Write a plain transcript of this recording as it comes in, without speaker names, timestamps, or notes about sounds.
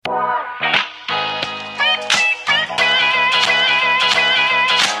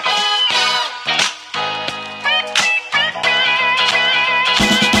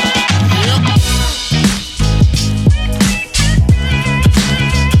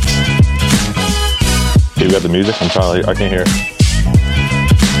You got the music? I'm trying to, I can't hear.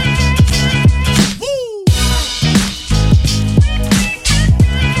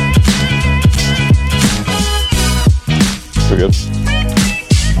 We're good.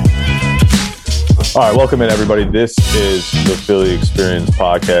 All right, welcome in, everybody. This is the Philly Experience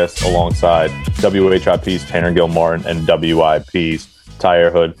podcast alongside WHIP's Tanner Gilmartin and WIP's Tyre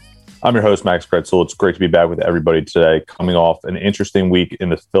Hood. I'm your host, Max Kretzel. It's great to be back with everybody today, coming off an interesting week in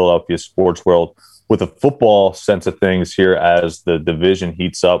the Philadelphia sports world with a football sense of things here as the division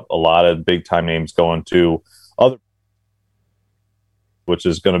heats up. A lot of big-time names going to other, which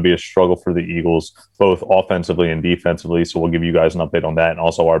is going to be a struggle for the Eagles, both offensively and defensively. So we'll give you guys an update on that and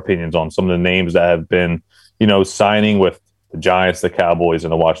also our opinions on some of the names that have been, signing with the Giants, the Cowboys,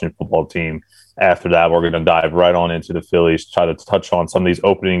 and the Washington football team. After that, we're going to dive right on into the Phillies, try to touch on some of these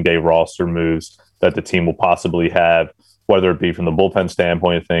opening day roster moves that the team will possibly have, whether it be from the bullpen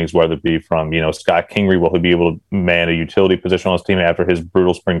standpoint of things, whether it be from, Scott Kingery, will he be able to man a utility position on his team after his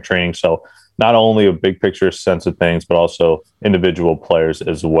brutal spring training? So not only a big picture sense of things, but also individual players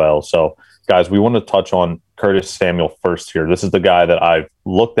as well. So, guys, we want to touch on Curtis Samuel first here. This is the guy that I've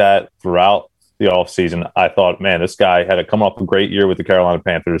looked at throughout the offseason. I thought, man, this guy had to come off a great year with the Carolina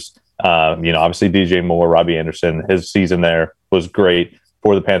Panthers. Obviously DJ Moore, Robbie Anderson, his season there was great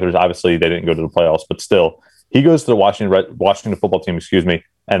for the Panthers. Obviously, they didn't go to the playoffs, but still, he goes to the Washington football team,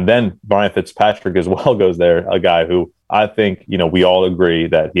 and then Brian Fitzpatrick as well goes there, a guy who I think, we all agree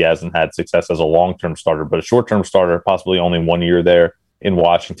that he hasn't had success as a long-term starter, but a short-term starter, possibly only 1 year there in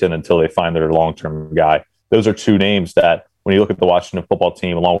Washington until they find their long-term guy. Those are two names that when you look at the Washington football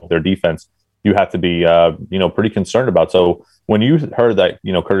team along with their defense, you have to be, pretty concerned about. So when you heard that,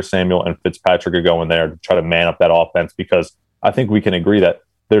 Curtis Samuel and Fitzpatrick are going there to try to man up that offense, because I think we can agree that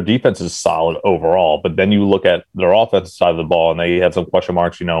their defense is solid overall, but then you look at their offensive side of the ball and they had some question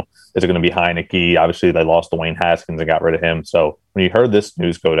marks, is it going to be Heineke? Obviously they lost Dwayne Haskins and got rid of him. So when you heard this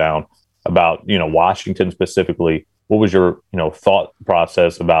news go down about, Washington specifically, what was your, thought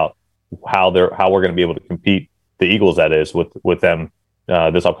process about how we're going to be able to compete the Eagles, that is, with them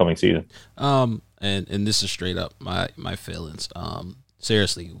this upcoming season? And this is straight up my feelings.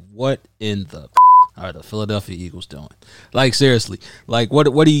 Seriously, what in the are the Philadelphia Eagles doing? Like, seriously, like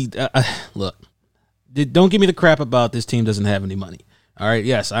what do you look? Don't give me the crap about this team doesn't have any money. All right,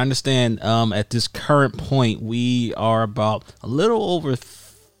 yes, I understand. At this current point, we are about a little over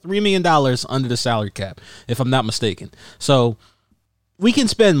 $3 million under the salary cap, if I'm not mistaken. So we can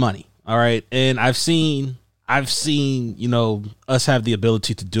spend money. All right, and I've seen, us have the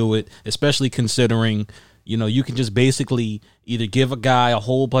ability to do it, especially considering, you can just basically either give a guy a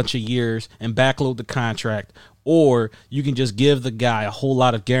whole bunch of years and backload the contract, or you can just give the guy a whole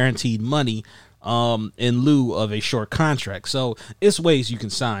lot of guaranteed money in lieu of a short contract. So it's ways you can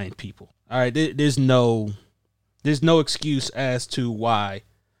sign people. All right, there's no excuse as to why.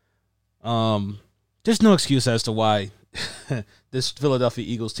 There's no excuse as to why this Philadelphia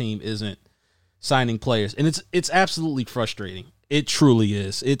Eagles team isn't signing players, and it's absolutely frustrating. It truly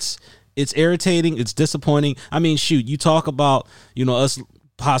is. It's irritating. It's disappointing. I mean, shoot, you talk about, us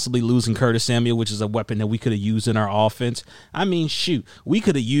possibly losing Curtis Samuel, which is a weapon that we could have used in our offense. I mean, shoot, we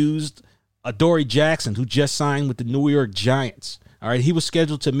could have used Adoree Jackson, who just signed with the New York Giants. All right, he was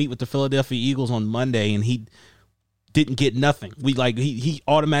scheduled to meet with the Philadelphia Eagles on Monday, and he didn't get nothing. He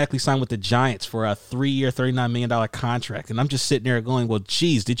automatically signed with the Giants for a 3-year, $39 million contract. And I'm just sitting there going, well,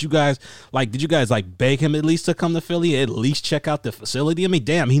 geez, did you guys beg him at least to come to Philly, at least check out the facility? I mean,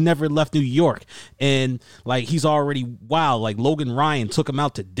 damn, he never left New York. And he's already wild. Like Logan Ryan took him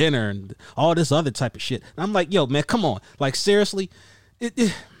out to dinner and all this other type of shit. And I'm like, yo, man, come on. Like, seriously,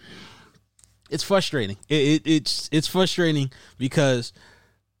 it's frustrating. It's frustrating because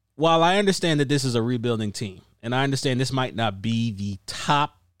while I understand that this is a rebuilding team, and I understand this might not be the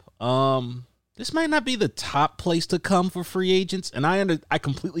top place to come for free agents, and I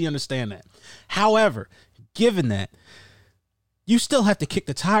completely understand that. However, given that, you still have to kick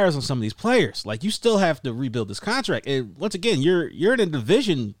the tires on some of these players. Like, you still have to rebuild this contract. And once again, you're in a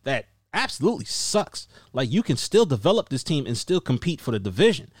division that absolutely sucks. Like, you can still develop this team and still compete for the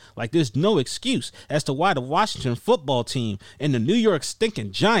division. Like, there's no excuse as to why the Washington football team and the New York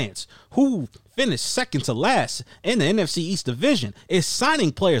stinking Giants, who finished second to last in the NFC East division, is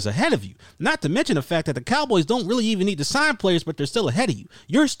signing players ahead of you. Not to mention the fact that the Cowboys don't really even need to sign players, but they're still ahead of you.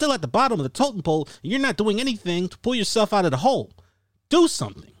 You're still at the bottom of the totem pole, and you're not doing anything to pull yourself out of the hole. Do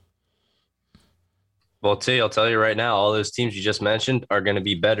something. Well, T, I'll tell you right now, all those teams you just mentioned are going to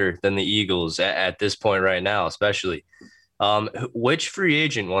be better than the Eagles at this point right now, especially. Which free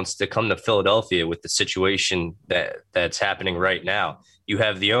agent wants to come to Philadelphia with the situation that's happening right now? You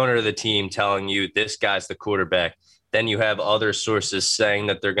have the owner of the team telling you this guy's the quarterback. Then you have other sources saying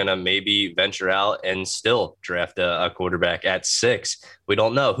that they're going to maybe venture out and still draft a quarterback at 6. We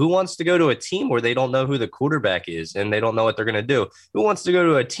don't know. Who wants to go to a team where they don't know who the quarterback is and they don't know what they're going to do? Who wants to go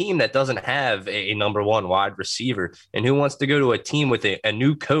to a team that doesn't have a number one wide receiver? And who wants to go to a team with a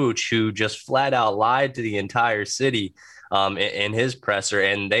new coach who just flat out lied to the entire city in his presser,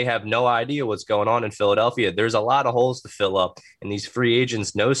 and they have no idea what's going on in Philadelphia? There's a lot of holes to fill up, and these free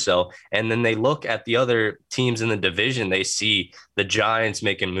agents know so. And then they look at the other teams in the division. They see the Giants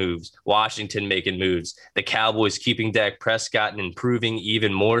making moves, Washington making moves, the Cowboys keeping Dak Prescott and improving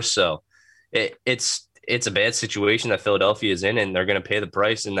even more so. It's a bad situation that Philadelphia is in, and they're going to pay the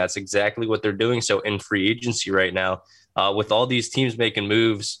price, and that's exactly what they're doing. So in free agency right now, with all these teams making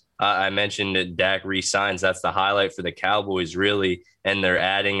moves, I mentioned that Dak re-signs. That's the highlight for the Cowboys, really, and they're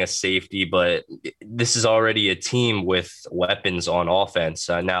adding a safety. But this is already a team with weapons on offense.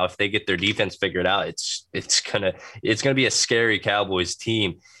 Now, if they get their defense figured out, it's gonna be a scary Cowboys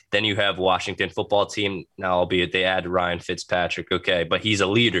team. Then you have Washington football team. Now, albeit they add Ryan Fitzpatrick, okay, but he's a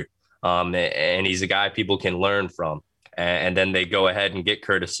leader, and he's a guy people can learn from. And then they go ahead and get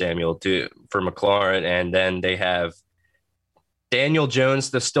Curtis Samuel for McLaurin, and then they have Daniel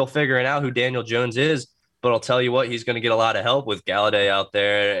Jones. They're still figuring out who Daniel Jones is, but I'll tell you what, he's going to get a lot of help with Galladay out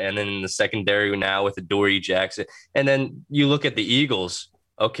there. And then in the secondary now with Adoree Jackson. And then you look at the Eagles.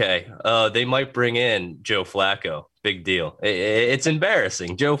 Okay, they might bring in Joe Flacco. Big deal. It's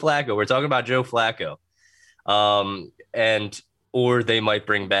embarrassing. Joe Flacco. We're talking about Joe Flacco. Or they might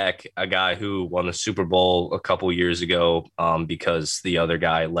bring back a guy who won the Super Bowl a couple years ago because the other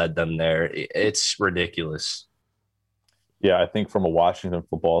guy led them there. It's ridiculous. Yeah, I think from a Washington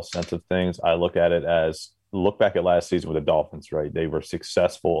football sense of things, I look at it as look back at last season with the Dolphins, right? They were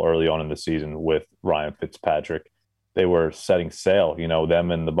successful early on in the season with Ryan Fitzpatrick. They were setting sail, them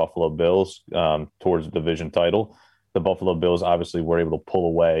and the Buffalo Bills towards the division title. The Buffalo Bills obviously were able to pull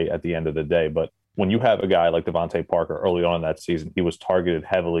away at the end of the day. But when you have a guy like Devontae Parker early on in that season, he was targeted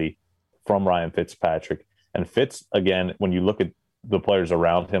heavily from Ryan Fitzpatrick. And Fitz, again, when you look at the players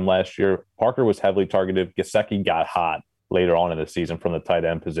around him last year, Parker was heavily targeted. Gesicki got hot later on in the season from the tight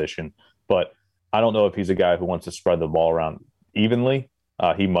end position. But I don't know if he's a guy who wants to spread the ball around evenly.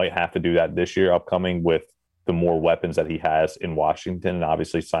 He might have to do that this year upcoming with the more weapons that he has in Washington and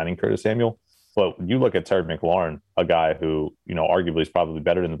obviously signing Curtis Samuel. But you look at Terry McLaurin, a guy who, arguably is probably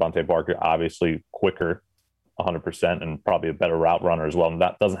better than Devontae Parker, obviously quicker 100% and probably a better route runner as well. And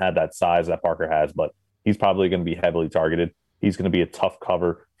that doesn't have that size that Parker has, but he's probably going to be heavily targeted. He's going to be a tough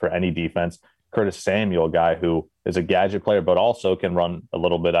cover for any defense. Curtis Samuel, a guy who is a gadget player, but also can run a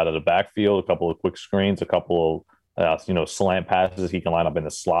little bit out of the backfield, a couple of quick screens, a couple of slant passes. He can line up in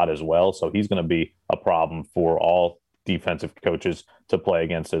the slot as well. So he's going to be a problem for all defensive coaches to play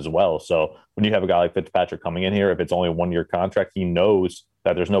against as well. So when you have a guy like Fitzpatrick coming in here, if it's only a 1-year contract, he knows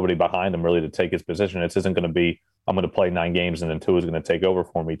that there's nobody behind him really to take his position. It isn't going to be, I'm going to play 9 games and then 2 is going to take over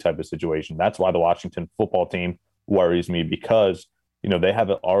for me type of situation. That's why the Washington football team worries me because they have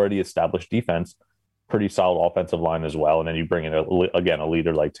an already established defense, pretty solid offensive line as well. And then you bring in, a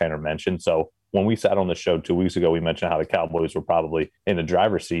leader like Tanner mentioned. So when we sat on the show 2 weeks ago, we mentioned how the Cowboys were probably in the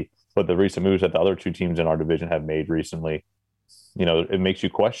driver's seat, but the recent moves that the other 2 teams in our division have made recently, it makes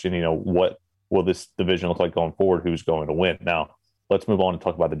you question, what will this division look like going forward? Who's going to win? Now, let's move on and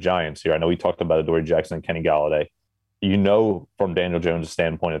talk about the Giants here. I know we talked about Adoree Jackson and Kenny Galladay. From Daniel Jones'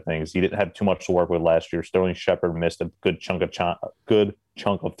 standpoint of things, he didn't have too much to work with last year. Sterling Shepard missed a good chunk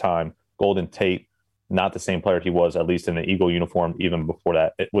of time. Golden Tate, not the same player he was, at least in the Eagle uniform, even before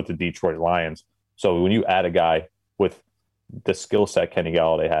that with the Detroit Lions. So when you add a guy with the skill set Kenny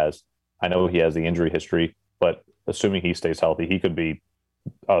Galladay has, I know he has the injury history, but assuming he stays healthy, he could be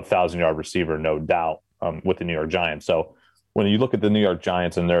a 1,000-yard receiver, no doubt, with the New York Giants. So when you look at the New York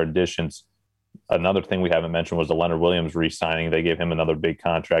Giants and their additions, another thing we haven't mentioned was the Leonard Williams re-signing. They gave him another big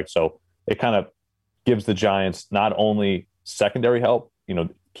contract. So it kind of gives the Giants not only secondary help,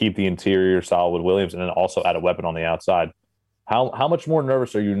 keep the interior solid with Williams, and then also add a weapon on the outside. How much more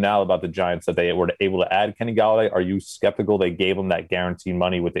nervous are you now about the Giants that they were able to add Kenny Galladay? Are you skeptical they gave him that guaranteed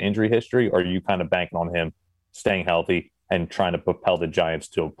money with the injury history, or are you kind of banking on him staying healthy and trying to propel the Giants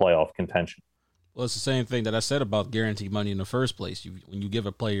to a playoff contention? Well, it's the same thing that I said about guaranteed money in the first place. When you give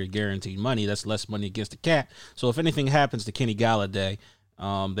a player guaranteed money, that's less money against the cap. So if anything happens to Kenny Galladay,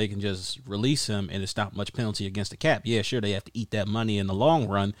 they can just release him, and it's not much penalty against the cap. Yeah, sure, they have to eat that money in the long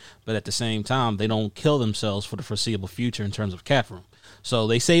run, but at the same time, they don't kill themselves for the foreseeable future in terms of cap room. So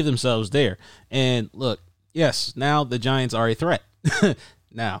they save themselves there. And look, Yes, now the Giants are a threat.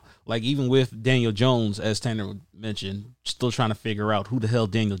 Now, like even with Daniel Jones, as Tanner mentioned, still trying to figure out who the hell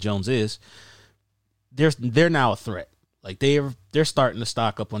Daniel Jones is. They're now a threat. Like they're starting to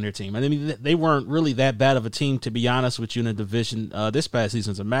stock up on their team. I mean, they weren't really that bad of a team, to be honest with you, in the division this past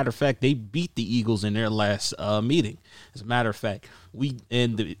season. As a matter of fact, they beat the Eagles in their last meeting. As a matter of fact,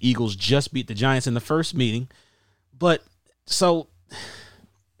 the Eagles just beat the Giants in the first meeting. But so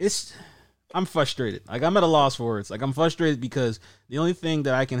I'm frustrated. Like, I'm at a loss for words. Like, I'm frustrated because the only thing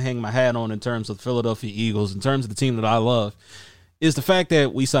that I can hang my hat on in terms of the Philadelphia Eagles, in terms of the team that I love, is the fact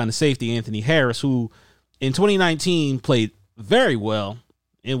that we signed a safety, Anthony Harris, who in 2019 played very well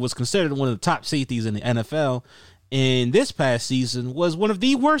and was considered one of the top safeties in the NFL. And this past season was one of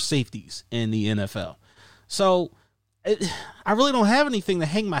the worst safeties in the NFL. So I really don't have anything to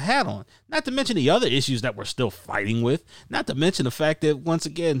hang my hat on. Not to mention the other issues that we're still fighting with. Not to mention the fact that, once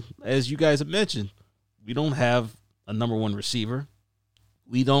again, as you guys have mentioned, we don't have a number one receiver.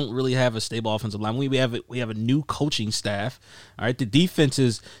 We don't really have a stable offensive line. We have a new coaching staff. All right, the defense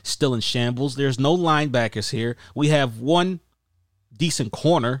is still in shambles. There's no linebackers here. We have one decent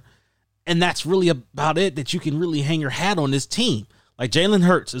corner, and that's really about it that you can really hang your hat on this team. Like, Jalen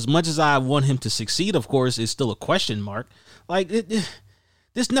Hurts, as much as I want him to succeed, of course, is still a question mark. Like,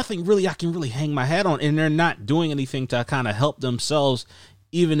 there's nothing really I can really hang my hat on, and they're not doing anything to kind of help themselves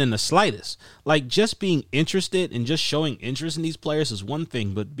even in the slightest. Like, just being interested and just showing interest in these players is one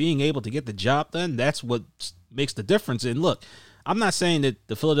thing, but being able to get the job done, that's what makes the difference. And look, I'm not saying that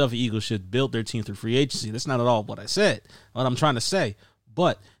the Philadelphia Eagles should build their team through free agency. That's not at all what I said, what I'm trying to say.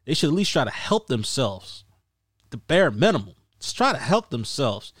 But they should at least try to help themselves, the bare minimum. Just try to help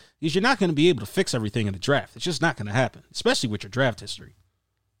themselves, because you're not going to be able to fix everything in the draft. It's just not going to happen, especially with your draft history.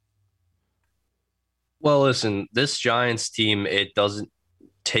 Well, listen, this Giants team, it doesn't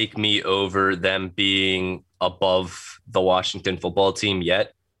take me over them being above the Washington football team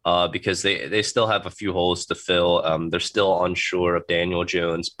yet, because they still have a few holes to fill. They're still unsure of Daniel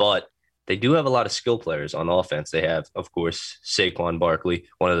Jones, but they do have a lot of skill players on offense. They have, of course, Saquon Barkley,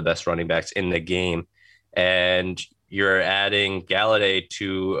 one of the best running backs in the game, and you're adding Galladay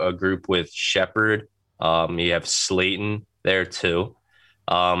to a group with Shepard. You have Slayton there too.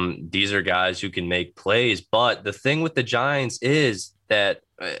 These are guys who can make plays. But the thing with the Giants is that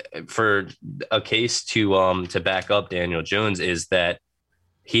for a case to back up Daniel Jones is that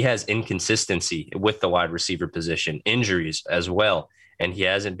he has inconsistency with the wide receiver position, injuries as well. And he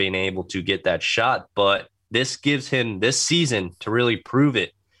hasn't been able to get that shot. But this gives him this season to really prove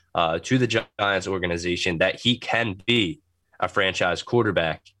it to the Giants organization that he can be a franchise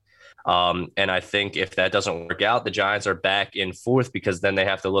quarterback. And I think if that doesn't work out, the Giants are back in fourth, because then they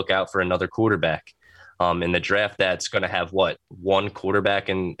have to look out for another quarterback in the draft. That's going to have one quarterback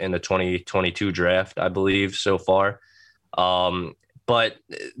in the 2022 draft, I believe, so far. But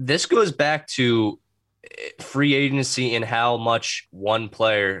this goes back to free agency and how much a one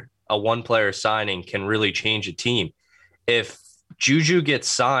player signing can really change a team. If Juju gets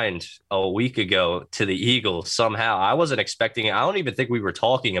signed a week ago to the Eagles somehow, I wasn't expecting it. I don't even think we were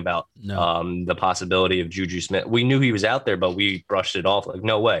talking about the possibility of Juju Smith. We knew he was out there, but we brushed it off like,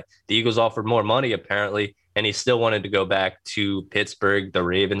 no way. The Eagles offered more money, apparently, and he still wanted to go back to Pittsburgh. The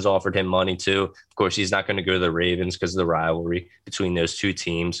Ravens offered him money too. Of course, he's not going to go to the Ravens because of the rivalry between those two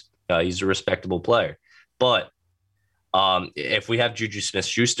teams. He's a respectable player. But if we have Juju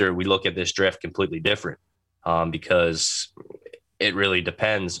Smith-Schuster, we look at this draft completely different, because it really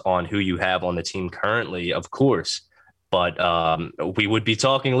depends on who you have on the team currently, of course. But we would be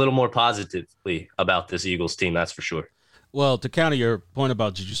talking a little more positively about this Eagles team, that's for sure. Well, to counter your point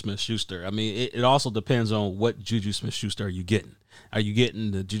about Juju Smith-Schuster, I mean, it also depends on what Juju Smith-Schuster are you getting. Are you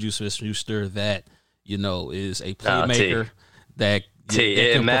getting the Juju Smith-Schuster that, is a playmaker that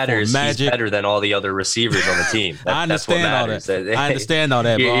it matters. He's better than all the other receivers on the team. I understand all that. I understand all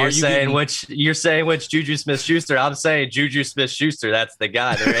that. You're saying which Juju Smith-Schuster. I'm saying Juju Smith-Schuster. That's the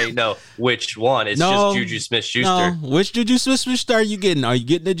guy. There ain't no which one. It's just Juju Smith-Schuster. No. Which Juju Smith-Schuster are you getting? Are you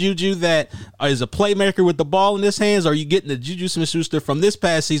getting the Juju that is a playmaker with the ball in his hands? Or are you getting the Juju Smith-Schuster from this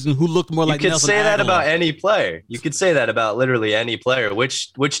past season who looked more like Nelson Aguilar? You could say that about any player. You could say that about literally any player.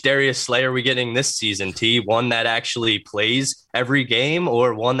 Which Darius Slay are we getting this season, T? One that actually plays every game,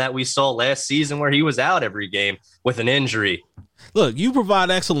 or one that we saw last season where he was out every game with an injury? Look, you provide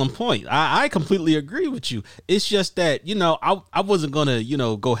an excellent point. I completely agree with you. It's just that, I wasn't going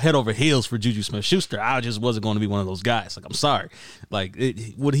to, go head over heels for Juju Smith-Schuster. I just wasn't going to be one of those guys. Like, I'm sorry. Like,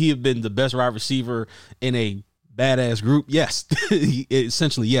 would he have been the best wide receiver in a badass group? Yes.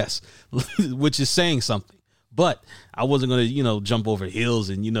 Essentially, yes, which is saying something. But I wasn't going to, jump over hills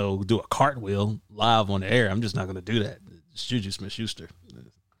and, do a cartwheel live on the air. I'm just not going to do that. It's Juju Smith-Schuster.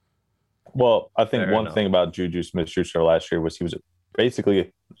 Well, I think one thing about Juju Smith-Schuster last year was he was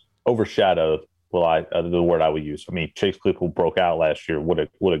basically overshadowed. Well, the word I would use. I mean, Chase Claypool broke out last year. What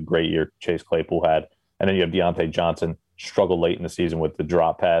a great year Chase Claypool had. And then you have Deontay Johnson struggled late in the season with the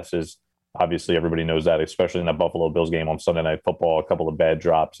drop passes. Obviously, everybody knows that, especially in that Buffalo Bills game on Sunday Night Football, a couple of bad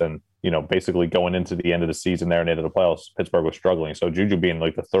drops. And, basically going into the end of the season there and into the playoffs, Pittsburgh was struggling. So Juju being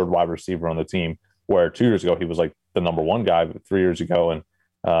like the third wide receiver on the team, where 2 years ago he was like the number one guy, but 3 years ago, and,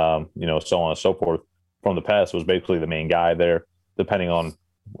 so on and so forth from the past, was basically the main guy there, depending on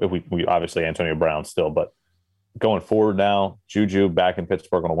if we obviously Antonio Brown still. But going forward now, Juju back in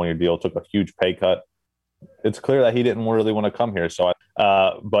Pittsburgh on a one-year deal, took a huge pay cut. It's clear that he didn't really want to come here. So,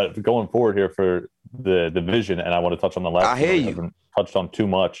 but going forward here for the division, and I want to touch on the last. I hear you. Haven't touched on too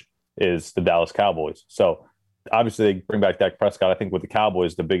much is the Dallas Cowboys. So obviously they bring back Dak Prescott. I think with the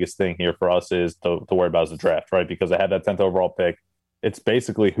Cowboys, the biggest thing here for us is to worry about is the draft, right? Because they had that 10th overall pick. It's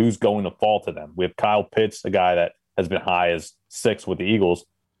basically who's going to fall to them. We have Kyle Pitts, a guy that has been high as 6 with the Eagles,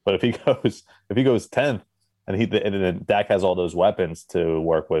 but if he goes 10th, and then Dak has all those weapons to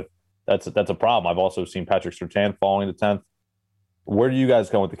work with, that's a problem. I've also seen Patrick Surtain falling to 10th. Where do you guys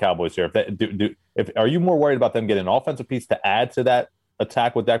go with the Cowboys here? Are you more worried about them getting an offensive piece to add to that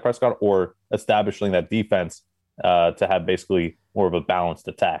attack with Dak Prescott, or establishing that defense to have basically more of a balanced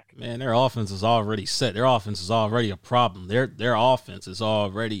attack? Man, their offense is already set. Their offense is already a problem. Their offense is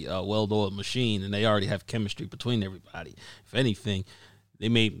already a well-oiled machine, and they already have chemistry between everybody. If anything, they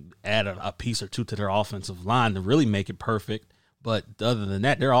may add a piece or two to their offensive line to really make it perfect. But other than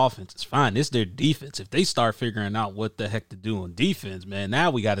that, their offense is fine. It's their defense. If they start figuring out what the heck to do on defense, man,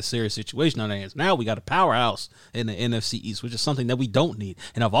 now we got a serious situation on our hands. Now we got a powerhouse in the NFC East, which is something that we don't need.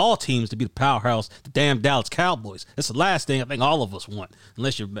 And of all teams to be the powerhouse, the damn Dallas Cowboys. That's the last thing I think all of us want,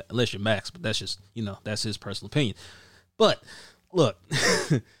 unless you're Max. But that's just, that's his personal opinion. But look,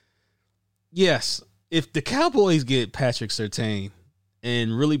 yes, if the Cowboys get Patrick Surtain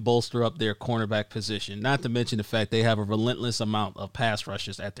and really bolster up their cornerback position, not to mention the fact they have a relentless amount of pass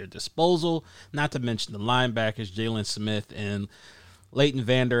rushers at their disposal, not to mention the linebackers, Jalen Smith and Leighton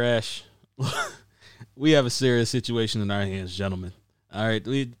Vander Esch. We have a serious situation in our hands, gentlemen. All right.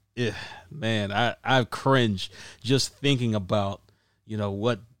 I cringe just thinking about,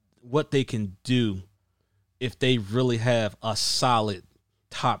 what they can do if they really have a solid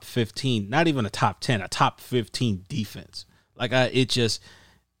top 15, not even a top 10, a top 15 defense. Like it's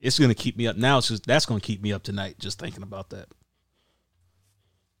going to keep me up now. That's going to keep me up tonight just thinking about that.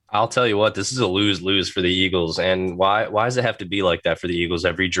 I'll tell you what, this is a lose-lose for the Eagles. And why does it have to be like that for the Eagles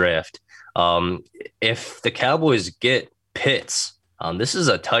every draft? If the Cowboys get Pitts, this is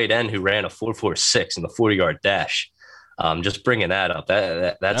a tight end who ran a 4.46 in the 40-yard dash. Just bringing that up,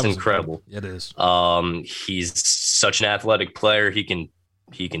 that's incredible. It is. He's such an athletic player. He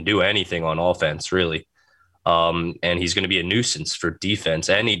can do anything on offense, really. And he's going to be a nuisance for defense,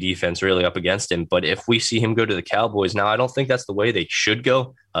 any defense really up against him. But if we see him go to the Cowboys now, I don't think that's the way they should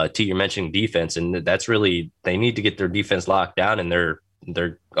go. You're mentioning defense, and that's really, they need to get their defense locked down, and they're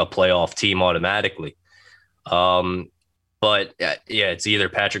a playoff team automatically. But it's either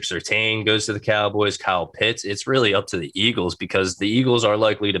Patrick Surtain goes to the Cowboys, Kyle Pitts. It's really up to the Eagles, because the Eagles are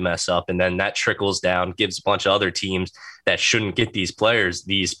likely to mess up, and then that trickles down, gives a bunch of other teams that shouldn't get these players.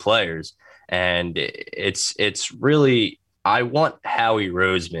 And it's really, I want Howie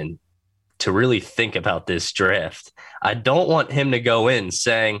Roseman to really think about this draft. I don't want him to go in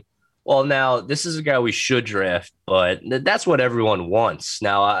saying, well, now this is a guy we should draft, but that's what everyone wants.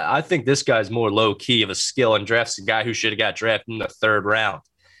 Now, I think this guy's more low key of a skill and drafts a guy who should have got drafted in the 3rd round.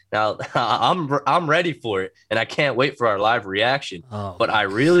 Now, I'm ready for it, and I can't wait for our live reaction. But I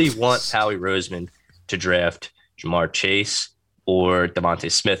really want Howie Roseman to draft Jamar Chase or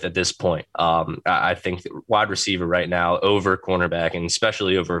Devontae Smith at this point. I think wide receiver right now over cornerback, and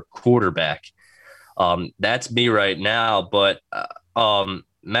especially over quarterback. That's me right now. But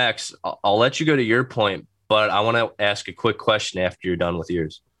Max, I'll let you go to your point, but I want to ask a quick question after you're done with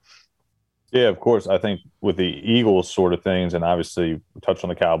yours. Yeah, of course. I think with the Eagles sort of things, and obviously we touched on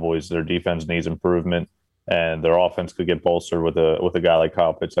the Cowboys, their defense needs improvement, and their offense could get bolstered with a guy like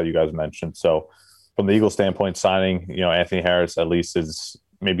Kyle Pitts that you guys mentioned. So from the Eagles standpoint, signing, Anthony Harris at least is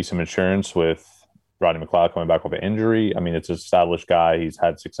maybe some insurance with Rodney McLeod coming back with an injury. I mean, it's an established guy. He's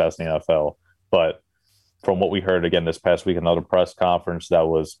had success in the NFL. But from what we heard, again, this past week, another press conference that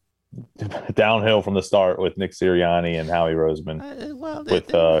was downhill from the start with Nick Sirianni and Howie Roseman.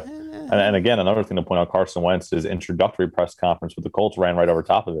 And again, another thing to point out, Carson Wentz's introductory press conference with the Colts ran right over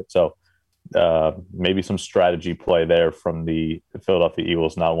top of it. So maybe some strategy play there from the Philadelphia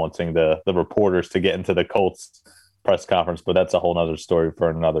Eagles not wanting the reporters to get into the Colts press conference, but that's a whole nother story for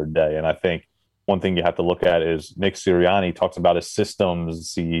another day. And I think one thing you have to look at is Nick Sirianni talks about his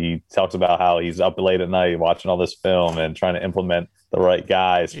systems. He talks about how he's up late at night watching all this film and trying to implement the right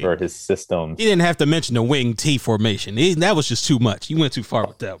guys for his systems. He didn't have to mention the wing T formation. That was just too much. He went too far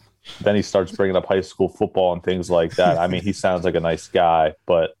with that one. Then he starts bringing up high school football and things like that. I mean, he sounds like a nice guy,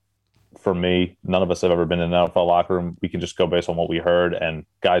 but for me, none of us have ever been in an NFL locker room. We can just go based on what we heard, and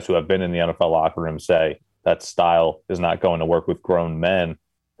guys who have been in the NFL locker room say that style is not going to work with grown men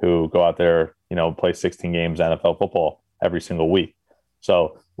who go out there, play 16 games NFL football every single week.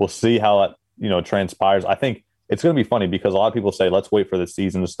 So we'll see how that, transpires. I think it's going to be funny because a lot of people say, let's wait for the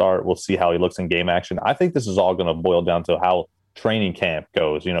season to start. We'll see how he looks in game action. I think this is all going to boil down to how training camp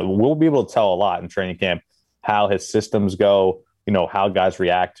goes. We'll be able to tell a lot in training camp, how his systems go, how guys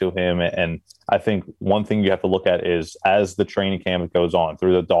react to him. And I think one thing you have to look at is as the training camp goes on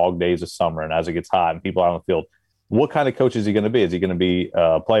through the dog days of summer and as it gets hot and people are on the field, what kind of coach is he going to be? Is he going to be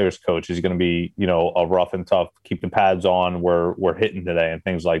a player's coach? Is he going to be, a rough and tough, keep the pads on, we're hitting today and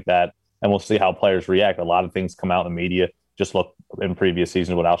things like that? And we'll see how players react. A lot of things come out in the media. Just look in previous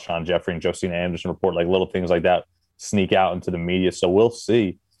seasons with Alshon Jeffrey and Josina Anderson report, like little things like that sneak out into the media. So we'll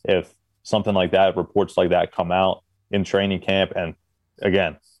see if something like that, reports like that come out in training camp. And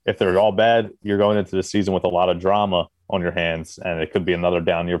again, if they're all bad, you're going into the season with a lot of drama on your hands, and it could be another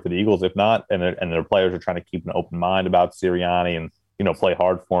down year for the Eagles. If not, and their players are trying to keep an open mind about Sirianni and play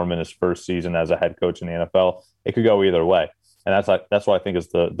hard for him in his first season as a head coach in the NFL, it could go either way. And that's what I think is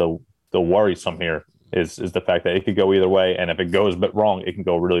the worrisome here is the fact that it could go either way, and if it goes but wrong, it can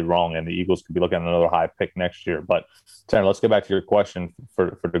go really wrong, and the Eagles could be looking at another high pick next year. But Tanner, let's get back to your question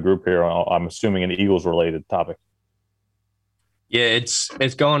for the group here. I'm assuming an Eagles related topic. Yeah,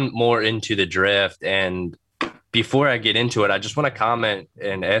 it's going more into the draft. And before I get into it, I just want to comment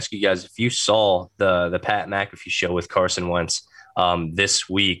and ask you guys if you saw the Pat McAfee show with Carson Wentz this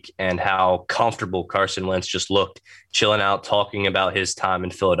week and how comfortable Carson Wentz just looked, chilling out, talking about his time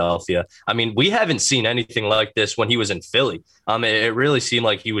in Philadelphia. I mean, we haven't seen anything like this when he was in Philly. It really seemed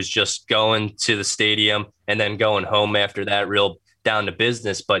like he was just going to the stadium and then going home after that, real down to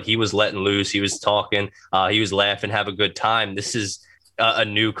business, but he was letting loose. He was talking, he was laughing, have a good time. This is a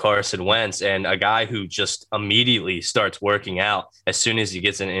new Carson Wentz and a guy who just immediately starts working out as soon as he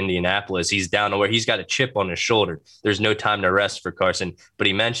gets in Indianapolis. He's down to where he's got a chip on his shoulder. There's no time to rest for Carson, but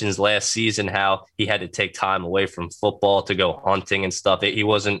he mentions last season how he had to take time away from football to go hunting and stuff. He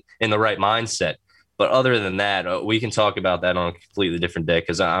wasn't in the right mindset. But other than that, we can talk about that on a completely different day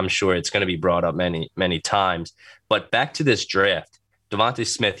because I'm sure it's going to be brought up many, many times. But back to this draft, Devontae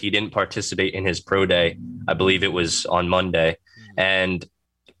Smith, he didn't participate in his pro day. I believe it was on Monday. And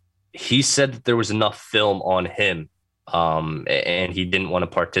he said that there was enough film on him and he didn't want to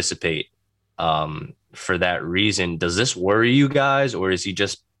participate for that reason. Does this worry you guys, or is he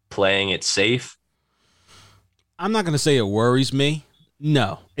just playing it safe? I'm not going to say it worries me.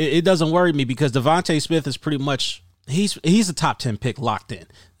 No, it doesn't worry me because Devontae Smith is pretty much, he's a top 10 pick locked in.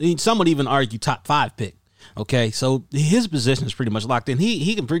 I mean, some would even argue top 5 pick. Okay, so his position is pretty much locked in.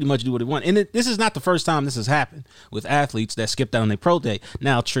 He can pretty much do what he wants. And this is not the first time this has happened with athletes that skipped out on their pro day.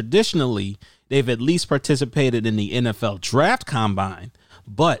 Now, traditionally, they've at least participated in the NFL draft combine,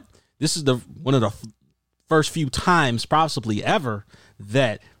 but this is one of the first few times possibly ever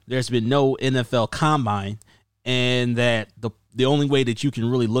that there's been no NFL combine, and that the only way that you can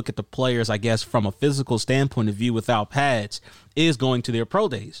really look at the players, I guess, from a physical standpoint of view without pads is going to their pro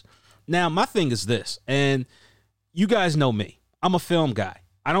days. Now, my thing is this, and you guys know me. I'm a film guy.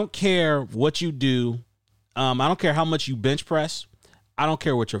 I don't care what you do. I don't care how much you bench press. I don't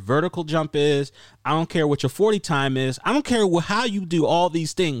care what your vertical jump is. I don't care what your 40 time is. I don't care how you do all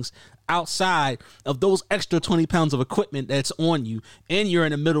these things outside of those extra 20 pounds of equipment that's on you, and you're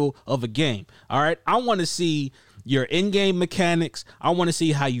in the middle of a game. All right? I want to see your in-game mechanics. I want to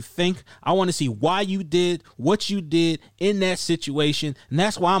see how you think. I want to see why you did what you did in that situation. And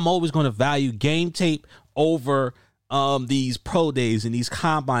that's why I'm always going to value game tape over these pro days and these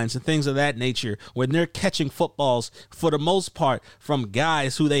combines and things of that nature when they're catching footballs for the most part from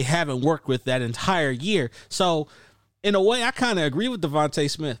guys who they haven't worked with that entire year. So in a way, I kind of agree with Devontae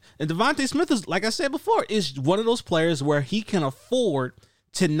Smith. And Devontae Smith is, like I said before, is one of those players where he can afford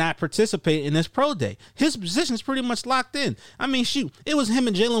to not participate in this pro day. His position is pretty much locked in. I mean, shoot, it was him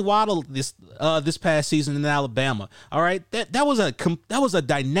and Jalen Waddle this past season in Alabama. All right, that was a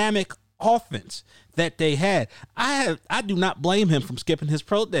dynamic offense that they had. I do not blame him from skipping his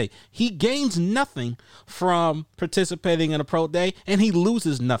pro day. He gains nothing from participating in a pro day, and he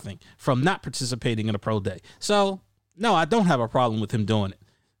loses nothing from not participating in a pro day. So, no, I don't have a problem with him doing it.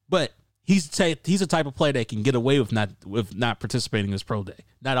 But he's a type of player that can get away with not participating in his pro day.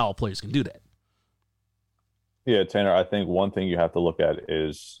 Not all players can do that. Yeah, Tanner, I think one thing you have to look at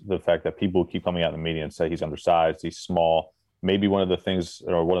is the fact that people keep coming out in the media and say he's undersized, he's small. Maybe one of the things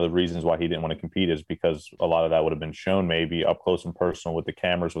or one of the reasons why he didn't want to compete is because a lot of that would have been shown maybe up close and personal with the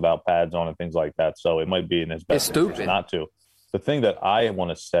cameras without pads on and things like that. So it might be in his best interest not to. The thing that I want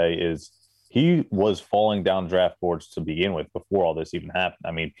to say is he was falling down draft boards to begin with before all this even happened.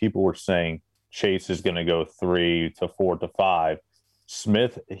 I mean, people were saying Chase is going to go 3 to 4 to 5.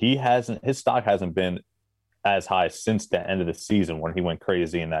 Smith, his stock hasn't been as high since the end of the season when he went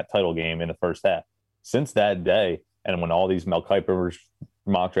crazy in that title game in the first half. Since that day, and when all these Mel Kiper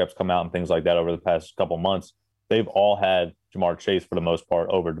mock drafts come out and things like that over the past couple months, they've all had Jamar Chase for the most part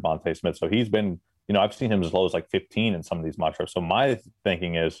over Devontae Smith. So he's been, I've seen him as low as like 15 in some of these mock drafts. So my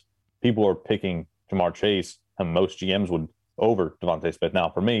thinking is people are picking Jamar Chase, and most GMs would, over Devontae Smith. Now,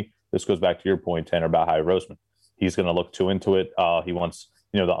 for me, this goes back to your point, Tanner, about Howie Roseman. He's going to look too into it. He wants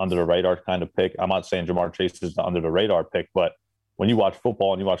the under the radar kind of pick. I'm not saying Jamar Chase is the under the radar pick, but when you watch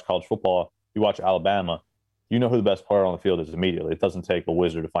football and you watch college football, you watch Alabama, you know who the best player on the field is immediately. It doesn't take a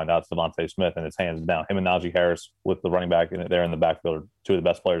wizard to find out it's Devontae Smith, and it's hands down. Him and Najee Harris with the running back there in the backfield are two of the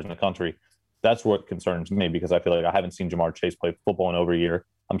best players in the country. That's what concerns me because I feel like I haven't seen Jamar Chase play football in over a year.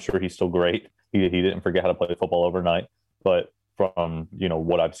 I'm sure he's still great. He didn't forget how to play football overnight, but from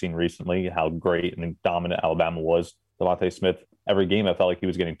what I've seen recently, how great and dominant Alabama was, Devontae Smith, every game I felt like he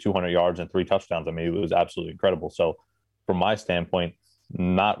was getting 200 yards and 3 touchdowns. I mean, it was absolutely incredible. So from my standpoint,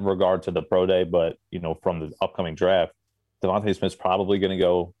 not regard to the pro day, but from the upcoming draft, Devontae Smith's probably going to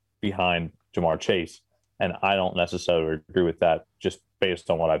go behind Jamar Chase. And I don't necessarily agree with that just based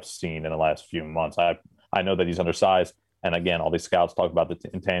on what I've seen in the last few months. I know that he's undersized. And again, all these scouts talk about the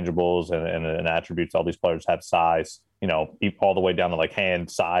intangibles and attributes. All these players have size, all the way down to like hand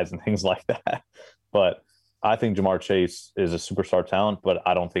size and things like that. But I think Jamar Chase is a superstar talent, but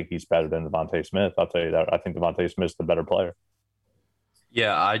I don't think he's better than Devontae Smith. I'll tell you that. I think Devontae Smith's the better player.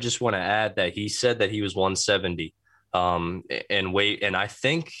 Yeah, I just want to add that he said that he was 170 and weight. And I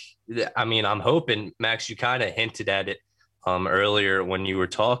think, I'm hoping, Max, you kind of hinted at it earlier when you were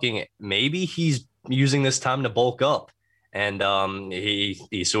talking. Maybe he's using this time to bulk up. And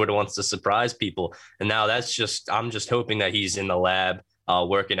he sort of wants to surprise people. And now I'm just hoping that he's in the lab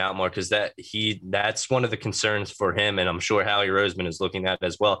working out more, because that's one of the concerns for him. And I'm sure Howie Roseman is looking at it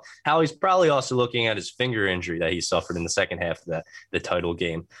as well. Howie's probably also looking at his finger injury that he suffered in the second half of the title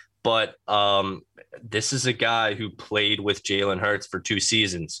game. But this is a guy who played with Jalen Hurts for 2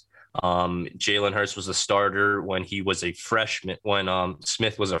 seasons. Jalen Hurts was a starter when he was a freshman, when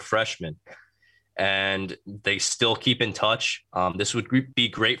Smith was a freshman. And they still keep in touch. This would be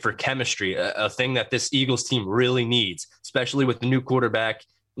great for chemistry, a thing that this Eagles team really needs, especially with the new quarterback,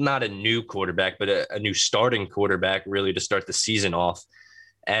 not a new quarterback, but a new starting quarterback really to start the season off.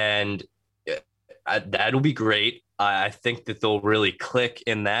 And that'll be great. I think that they'll really click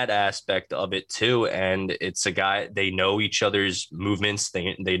in that aspect of it too. And it's a guy, they know each other's movements.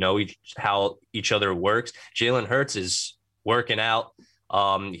 They know how each other works. Jalen Hurts is working out.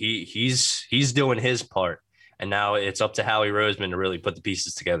 He's doing his part, and now it's up to Howie Roseman to really put the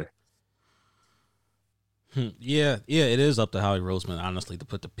pieces together. Yeah, it is up to Howie Roseman, honestly, to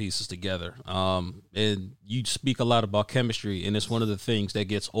put the pieces together. And you speak a lot about chemistry, and it's one of the things that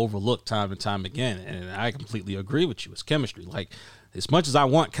gets overlooked time and time again. And I completely agree with you. It's chemistry. Like, as much as I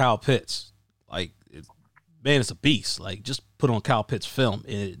want Kyle Pitts, it's a beast. Like, just put on Kyle Pitts film.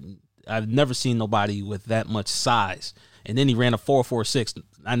 I've never seen nobody with that much size. And then he ran a 4.46.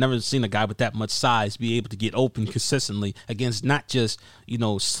 I've never seen a guy with that much size be able to get open consistently against not just,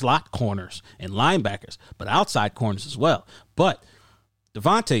 slot corners and linebackers, but outside corners as well. But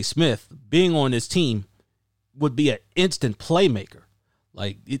Devontae Smith being on this team would be an instant playmaker.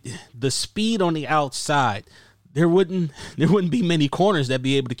 The speed on the outside, there wouldn't be many corners that'd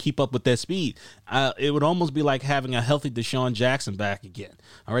be able to keep up with that speed. It would almost be like having a healthy Deshaun Jackson back again.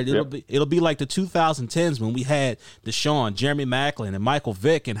 All right, it'll be like the 2010s when we had Deshaun, Jeremy Maclin, and Michael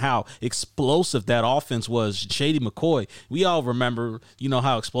Vick, and how explosive that offense was. Shady McCoy. We all remember,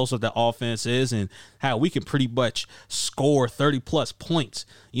 how explosive that offense is, and how we can pretty much score 30+ points,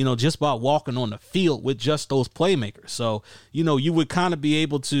 just by walking on the field with just those playmakers. So, you would kind of be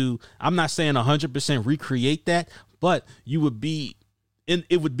able to, I'm not saying 100% recreate that, but you would be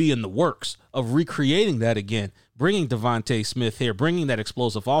it would be in the works of recreating that again, bringing Devontae Smith here, bringing that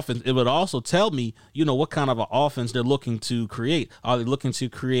explosive offense. It would also tell me, what kind of an offense they're looking to create. Are they looking to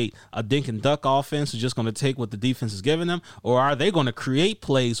create a dink and duck offense who's just going to take what the defense is giving them? Or are they going to create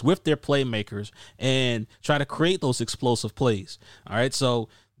plays with their playmakers and try to create those explosive plays? All right, so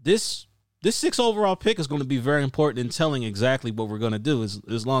this 6th overall pick is going to be very important in telling exactly what we're going to do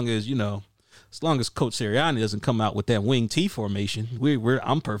as long as, Coach Sirianni doesn't come out with that wing T formation,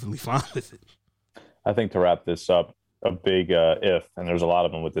 I'm perfectly fine with it. I think to wrap this up, a big if, and there's a lot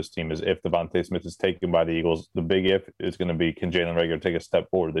of them with this team, is if Devontae Smith is taken by the Eagles, the big if is going to be, can Jalen Reagor take a step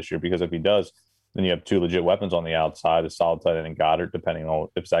forward this year? Because if he does, then you have 2 legit weapons on the outside, a solid tight end and Goddard, depending on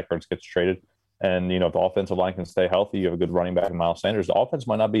if Zach Ertz gets traded. And, if the offensive line can stay healthy, you have a good running back in Miles Sanders, the offense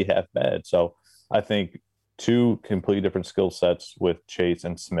might not be half bad. So I think 2 completely different skill sets with Chase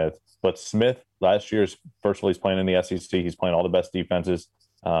and Smith. But Smith, last year, first of all, he's playing in the SEC. He's playing all the best defenses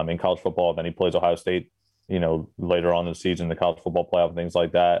in college football. Then he plays Ohio State, later on in the season, the college football playoff and things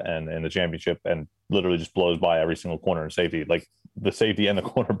like that, and the championship, and literally just blows by every single corner and safety, like the safety and the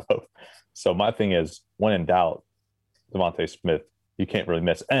corner both. So my thing is, when in doubt, Devontae Smith, you can't really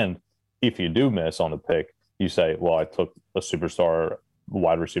miss. And if you do miss on the pick, you say, well, I took a superstar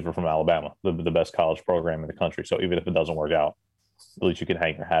wide receiver from Alabama, the best college program in the country. So even if it doesn't work out, at least you can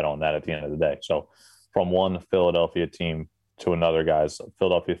hang your hat on that at the end of the day. So from one Philadelphia team to another, guys,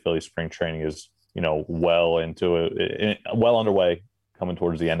 Philadelphia Phillies spring training is, well underway, coming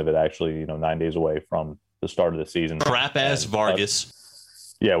towards the end of it, actually, 9 days away from the start of the season. Crap-ass Vargas.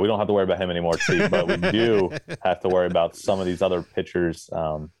 Yeah, we don't have to worry about him anymore, Steve, but we do have to worry about some of these other pitchers,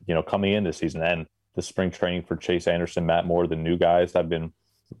 coming in this season. And the spring training for Chase Anderson, Matt Moore, the new guys have been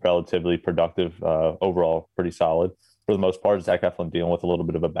relatively productive, overall pretty solid. For the most part, Zach Eflin dealing with a little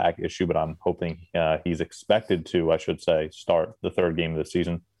bit of a back issue, but I'm hoping he's expected to, I should say, start the 3rd game of the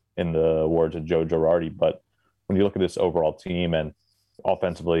season, in the words of Joe Girardi. But when you look at this overall team and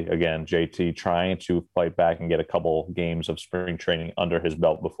offensively, again, JT trying to fight back and get a couple games of spring training under his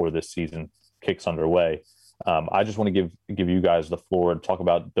belt before this season kicks underway. I just want to give you guys the floor and talk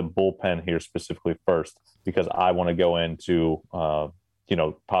about the bullpen here specifically first, because I want to go into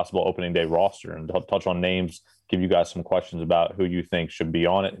possible opening day roster and touch on names, give you guys some questions about who you think should be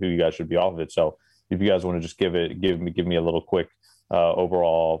on it, who you guys should be off of it. So if you guys want to just give me a little quick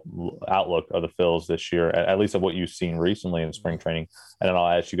overall outlook of the Phils this year, at least of what you've seen recently in spring training, and then I'll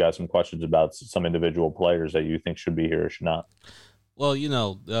ask you guys some questions about some individual players that you think should be here or should not. Well,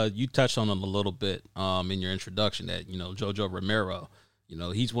 you touched on them a little bit in your introduction that, Jojo Romero,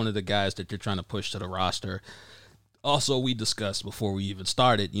 he's one of the guys that you're trying to push to the roster. Also, we discussed before we even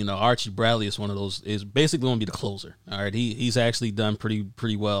started, Archie Bradley is one of those, is basically going to be the closer. All right. He's actually done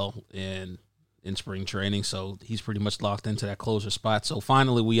pretty well in spring training. So he's pretty much locked into that closer spot. So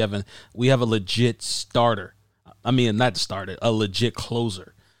finally we have a legit starter. I mean, not starter, a legit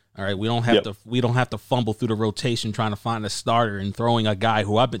closer. All right. We don't have to fumble through the rotation trying to find a starter and throwing a guy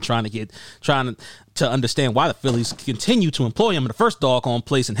who I've been trying to understand why the Phillies continue to employ him in the first doggone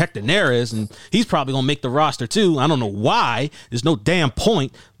place in Hector Neris, and he's probably going to make the roster too. I don't know why. There's no damn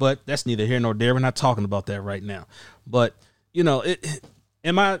point, but that's neither here nor there. We're not talking about that right now. But,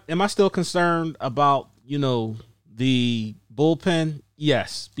 am I still concerned about, the bullpen?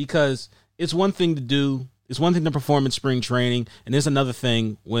 Yes, because it's one thing to do. It's one thing to perform in spring training, and there's another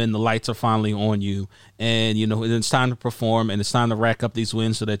thing when the lights are finally on you, and it's time to perform, and it's time to rack up these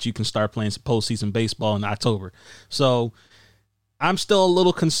wins so that you can start playing some postseason baseball in October. So I'm still a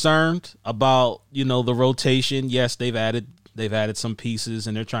little concerned about the rotation. Yes, they've added some pieces,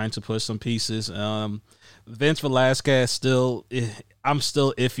 and they're trying to push some pieces. Vince Velasquez I'm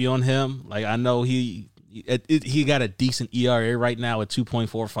still iffy on him. Like, I know he got a decent ERA right now at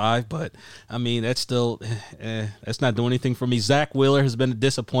 2.45, but I mean, that's still, that's not doing anything for me. Zach Wheeler has been a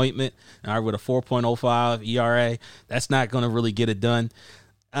disappointment, all right, with a 4.05 ERA. That's not going to really get it done.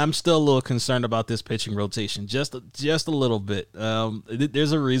 I'm still a little concerned about this pitching rotation, just a little bit.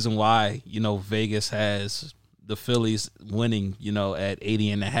 There's a reason why, Vegas has the Phillies winning, at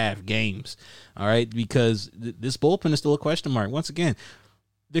 80.5 games. All right. Because this bullpen is still a question mark. Once again,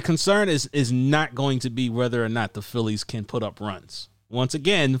 the concern is not going to be whether or not the Phillies can put up runs. Once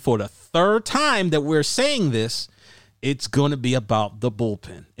again, for the 3rd time that we're saying this, it's going to be about the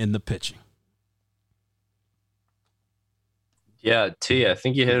bullpen and the pitching. Yeah, T, I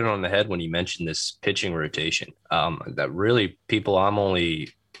think you hit it on the head when you mentioned this pitching rotation. That really people I'm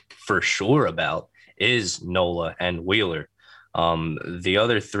only for sure about is Nola and Wheeler. The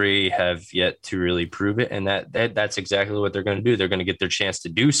other 3 have yet to really prove it, and that's exactly what they're going to do. They're going to get their chance to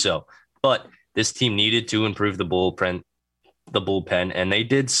do so. But this team needed to improve the bullpen the bullpen, and they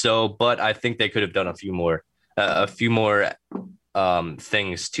did so. But I think they could have done a few more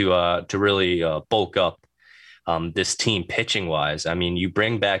things to really bulk up this team pitching wise. I mean, you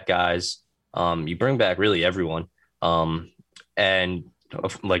bring back guys, you bring back really everyone, and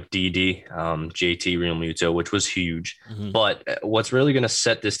like DD, JT Realmuto, which was huge. Mm-hmm. But what's really going to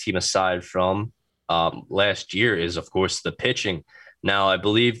set this team aside from last year is, of course, the pitching. Now, I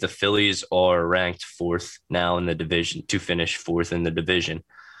believe the Phillies are ranked 4th now in the division, to finish 4th in the division.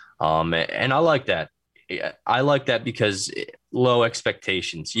 And I like that. I like that because low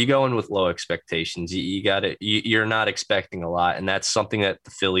expectations. You go in with low expectations. You got it. You're not expecting a lot, and that's something that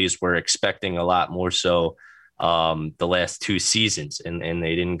the Phillies were expecting a lot more so the last 2 seasons, and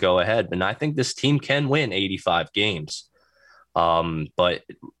they didn't go ahead. And I think this team can win 85 games. But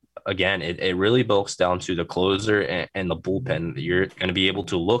again, it really boils down to the closer and the bullpen that you're going to be able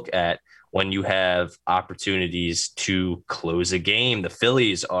to look at when you have opportunities to close a game. The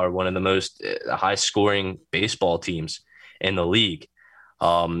Phillies are one of the most high-scoring baseball teams in the league.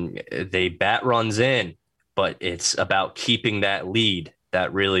 They bat runs in, but it's about keeping that lead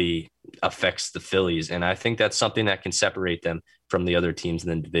that really affects the Phillies. And I think that's something that can separate them from the other teams in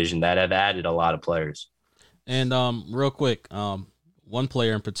the division that have added a lot of players. And real quick, one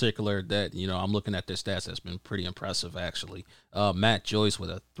player in particular that, I'm looking at their stats that's been pretty impressive, actually. Matt Joyce with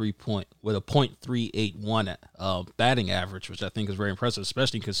a .381 batting average, which I think is very impressive,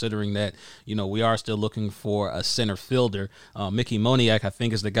 especially considering that, we are still looking for a center fielder. Mickey Moniak, I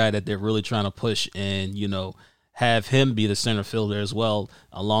think, is the guy that they're really trying to push and, have him be the center fielder as well,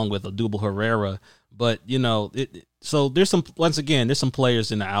 along with Odubel Herrera. But, so there's some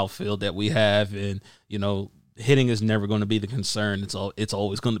players in the outfield that we have, and, hitting is never going to be the concern. It's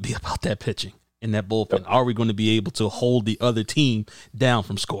always going to be about that pitching and that bullpen. Yep. Are we going to be able to hold the other team down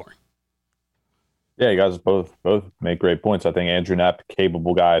from scoring? Yeah, you guys both make great points. I think Andrew Knapp,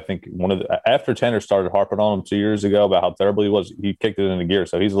 capable guy. I think after Tanner started harping on him 2 years ago about how terrible he was, he kicked it into gear.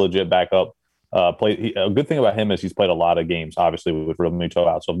 So he's a legit backup. A good thing about him is he's played a lot of games, obviously, with Realmuto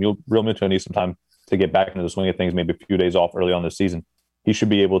out. So Realmuto needs some time to get back into the swing of things, maybe a few days off early on this season. He should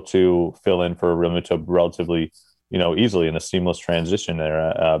be able to fill in for Realmuto relatively, easily in a seamless transition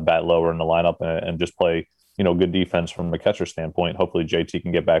there, bat lower in the lineup and just play, good defense from a catcher standpoint. Hopefully JT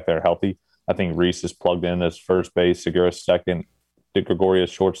can get back there healthy. I think Reese is plugged in as first base, Segura second, De Gregorio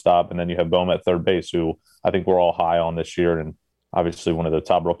shortstop, and then you have Bohm at third base, who I think we're all high on this year, and obviously one of the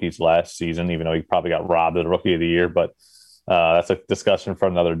top rookies last season, even though he probably got robbed of the Rookie of the Year, but that's a discussion for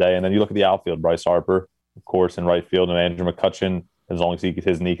another day. And then you look at the outfield, Bryce Harper, of course, in right field, and Andrew McCutchen. As long as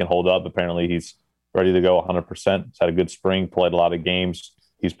his knee can hold up, apparently he's ready to go 100%. He's had a good spring, played a lot of games.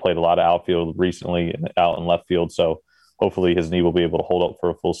 He's played a lot of outfield recently out in left field. So hopefully his knee will be able to hold up for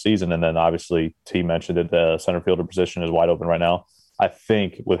a full season. And then obviously T mentioned that the center fielder position is wide open right now. I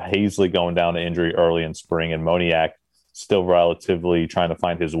think with Hazley going down to injury early in spring and Moniak still relatively trying to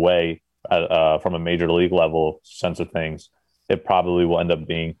find his way from a major league level sense of things, it probably will end up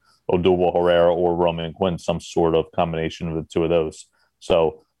being Odubel Herrera or Roman Quinn, some sort of combination of the two of those.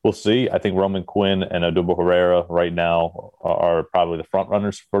 So we'll see. I think Roman Quinn and Odubel Herrera right now are probably the front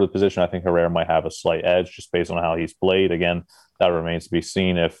runners for the position. I think Herrera might have a slight edge just based on how he's played. Again, that remains to be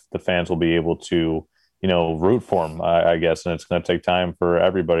seen if the fans will be able to, root for him, I guess. And it's going to take time for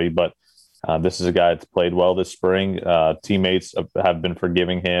everybody. But this is a guy that's played well this spring. Teammates have been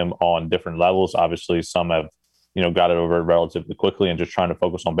forgiving him on different levels. Obviously, some have got it over relatively quickly and just trying to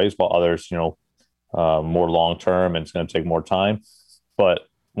focus on baseball. Others, more long-term, and it's going to take more time. But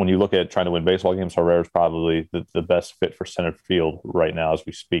when you look at trying to win baseball games, Herrera is probably the best fit for center field right now as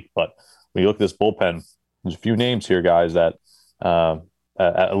we speak. But when you look at this bullpen, there's a few names here, guys, that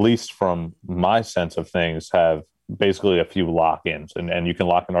at least from my sense of things have basically a few lock-ins. And you can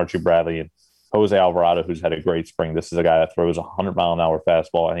lock in Archie Bradley and Jose Alvarado, who's had a great spring. This is a guy that throws a 100-mile-an-hour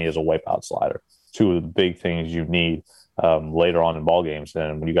fastball, and he has a wipeout slider. Two of the big things you need later on in ball games.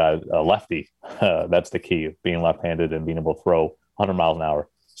 And when you got a lefty, that's the key, being left-handed and being able to throw 100 miles an hour.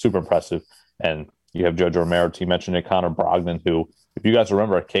 Super impressive. And you have Jojo Romero. T mentioned it, Connor Brogdon, who, if you guys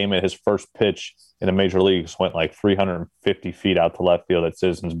remember, came in his first pitch in the major leagues, went like 350 feet out to left field at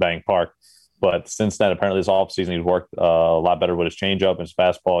Citizens Bank Park. But since then, apparently this offseason, he's worked a lot better with his changeup and his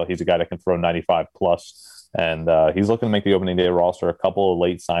fastball. He's a guy that can throw 95 plus. And he's looking to make the opening day roster. A couple of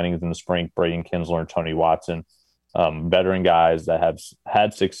late signings in the spring, Braden Kinsler and Tony Watson, veteran guys that have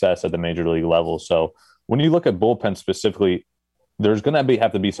had success at the major league level. So when you look at bullpen specifically, there's going to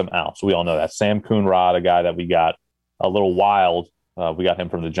have to be some outs. We all know that. Sam Coonrod, a guy that we got a little wild. We got him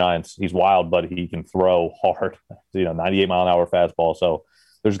from the Giants. He's wild, but he can throw hard, 98-mile-an-hour fastball. So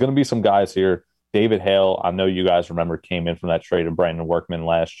there's going to be some guys here David Hale, I know you guys remember, came in from that trade of Brandon Workman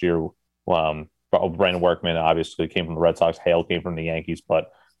last year. Brandon Workman obviously came from the Red Sox. Hale came from the Yankees,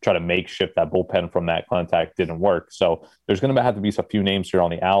 but try to makeshift that bullpen from that contact didn't work. So there's going to have to be a few names here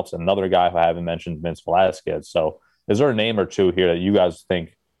on the outs. Another guy who I haven't mentioned, Vince Velasquez. So is there a name or two here that you guys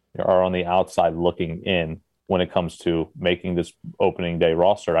think are on the outside looking in when it comes to making this opening day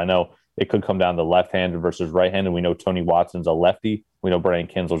roster? I know it could come down to left-handed versus right-handed. We know Tony Watson's a lefty. We know Brian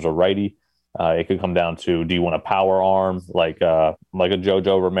Kinsler's a righty. It could come down to, do you want a power arm like a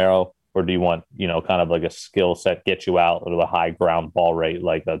JoJo Romero, or do you want, kind of like a skill set, get you out with a high ground ball rate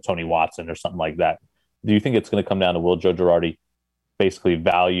like Tony Watson or something like that? Do you think it's going to come down to, will Joe Girardi basically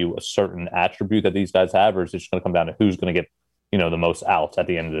value a certain attribute that these guys have, or is it just going to come down to who's going to get, the most outs at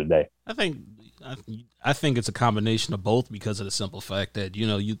the end of the day? I think it's a combination of both, because of the simple fact that,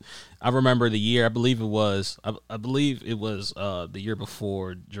 I remember the year, I believe it was the year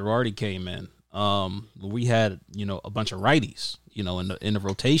before Girardi came in. We had, a bunch of righties, in the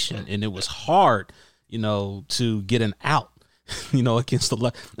rotation, and it was hard, to get an out, against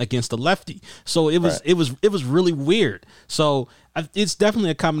the lefty. So it was really weird. So it's definitely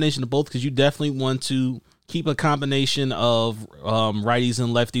a combination of both, because you definitely want to keep a combination of righties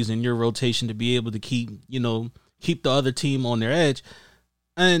and lefties in your rotation to be able to keep the other team on their edge.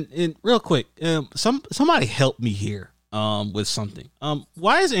 And real quick, somebody help me here with something.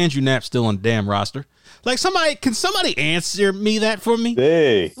 Why is Andrew Knapp still on the damn roster? Like, can somebody answer me that for me?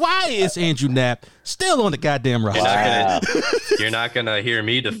 Hey. Why is Andrew Knapp still on the goddamn roster? You're not gonna hear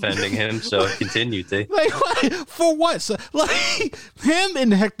me defending him, so continue, T. Like, for what? So, like, him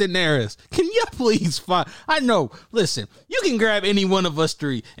and Hector Neris. Can you please find? I know. Listen, you can grab any one of us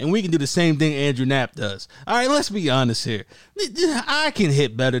three, and we can do the same thing Andrew Knapp does. All right, let's be honest here. I can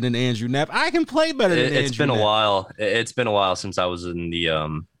hit better than Andrew Knapp. I can play better than Andrew Knapp. It's been a while. It's been a while since I was in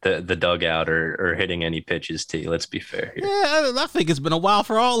the dugout or hitting any pitches, T. Let's be fair here. Yeah, I think it's been a while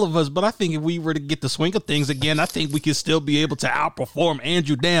for all of us, but I think if we were to get the swing of things again, I think we could still be able to outperform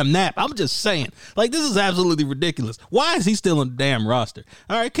Andrew damn Knapp. I'm just saying. Like, this is absolutely ridiculous. Why is he still on the damn roster?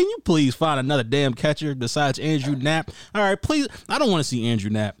 All right, can you please find another damn catcher besides Andrew Knapp? All right, please. I don't want to see Andrew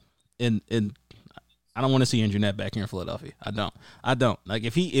Knapp I don't want to see Andrew Knapp back here in Philadelphia. I don't. Like,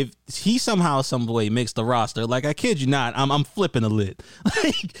 if he somehow, some way makes the roster, like, I kid you not, I'm flipping a lid.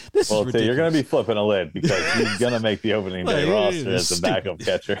 Like, this is ridiculous. You're going to be flipping a lid because he's going to make the opening day roster as a backup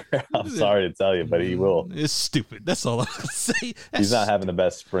catcher. I'm sorry to tell you, but he will. It's stupid. That's all I'm going to say. He's not having the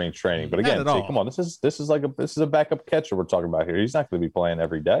best spring training. But again, come on, this is a backup catcher we're talking about here. He's not going to be playing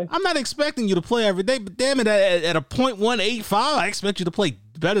every day. I'm not expecting you to play every day, but damn it, at a .185, I expect you to play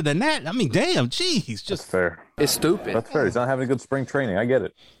better than that. I mean, damn, geez. That's fair. It's stupid. That's fair. He's not having a good spring training. I get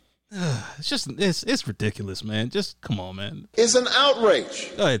it. It's ridiculous, man. Just come on, man. It's an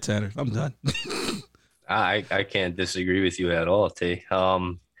outrage. Go ahead, Tanner. I'm done. I can't disagree with you at all, T.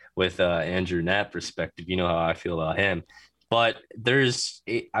 With Andrew Knapp perspective, you know how I feel about him. But there's,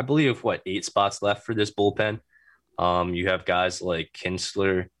 I believe, 8 spots left for this bullpen. You have guys like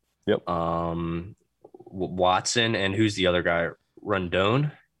Kinsler, yep, Watson, and who's the other guy?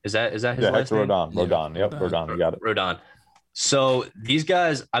 Rondon? Is that his last name? Rodon. Yep, Rodon. You got it. Rodon. So these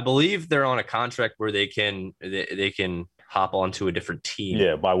guys, I believe they're on a contract where they can hop onto a different team.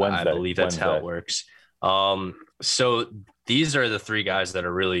 Yeah, by Wednesday. I believe that's how it works. So these are the 3 guys that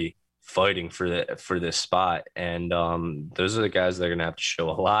are really fighting for this spot, and those are the guys that are going to have to show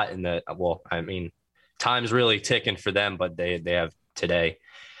a lot. In that, well, I mean, time's really ticking for them, but they have today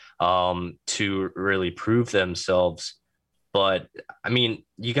to really prove themselves. But I mean,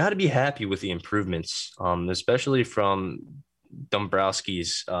 you got to be happy with the improvements, especially from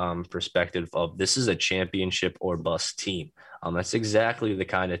Dombrowski's perspective of this is a championship or bust team. That's exactly the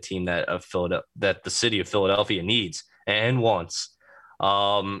kind of team that the city of Philadelphia needs and wants.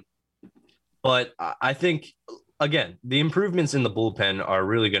 But I think, again, the improvements in the bullpen are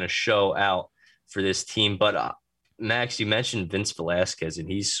really going to show out for this team. But Max, you mentioned Vince Velasquez, and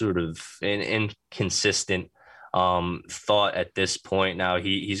he's sort of an inconsistent thought at this point. Now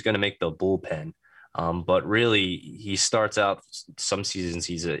he's going to make the bullpen, but really he starts out some seasons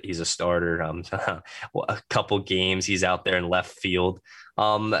he's a starter. A couple games he's out there in left field.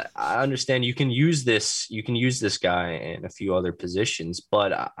 I understand you can use this guy in a few other positions,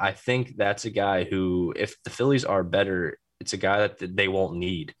 but I think that's a guy who, if the Phillies are better, it's a guy that they won't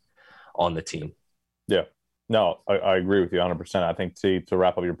need on the team. Yeah, no, I agree with you 100%. I think to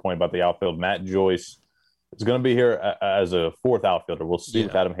wrap up your point about the outfield, Matt Joyce is going to be here as a 4th outfielder. We'll see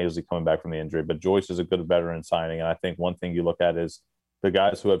with Adam Hazley coming back from the injury, but Joyce is a good veteran signing. And I think one thing you look at is the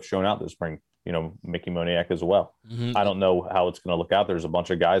guys who have shown out this spring, Mickey Moniak as well. Mm-hmm. I don't know how it's going to look out. There's a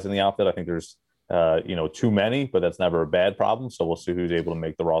bunch of guys in the outfield. I think there's too many, but that's never a bad problem. So we'll see who's able to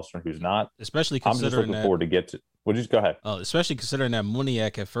make the roster and who's not. Especially considering I'm just looking forward to get to. Would you just go ahead? Especially considering that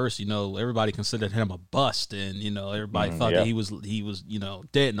Muniak at first, everybody considered him a bust, and everybody thought that he was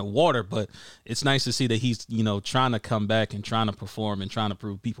dead in the water. But it's nice to see that he's trying to come back and trying to perform and trying to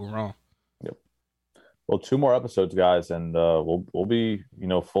prove people wrong. Yep. Well, 2 more episodes, guys, and we'll be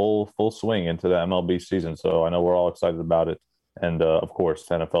full swing into the MLB season. So I know we're all excited about it, and of course,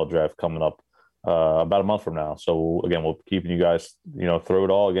 the NFL draft coming up about a month from now. So again, we'll keep you guys through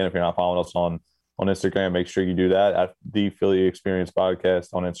it all. Again, if you're not following us on Instagram, make sure you do that at the Philly Experience Podcast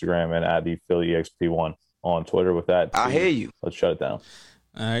on Instagram and at the Philly EXP1 on Twitter. With that, I hear you. Let's shut it down.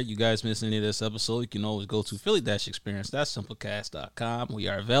 All right, you guys missed any of this episode, you can always go to Philly-Experience.simplecast.com. We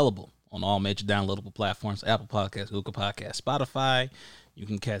are available on all major downloadable platforms: Apple Podcasts, Google Podcasts, Spotify. You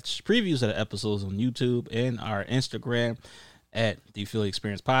can catch previews of the episodes on YouTube and our Instagram at the Philly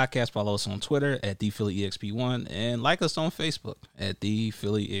Experience Podcast. Follow us on Twitter at the Philly EXP1 and like us on Facebook at the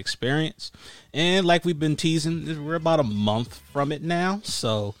Philly Experience. And like we've been teasing, we're about a month from it now,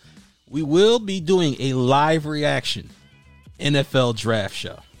 so we will be doing a live reaction NFL draft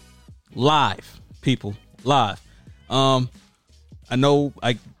show. Live, people, live. I know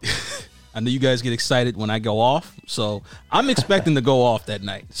I know you guys get excited when I go off, so I'm expecting to go off that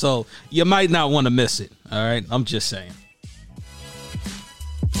night. So you might not want to miss it. All right, I'm just saying.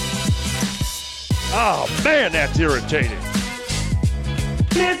 Oh, man, that's irritating.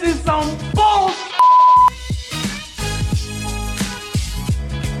 This is some bullshit.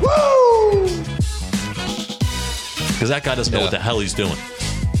 Woo! Because that guy doesn't know what the hell he's doing.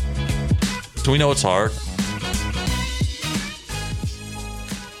 So we know it's hard.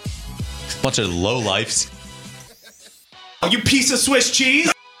 Bunch of low lifes. You piece of Swiss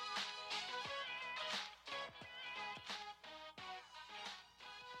cheese.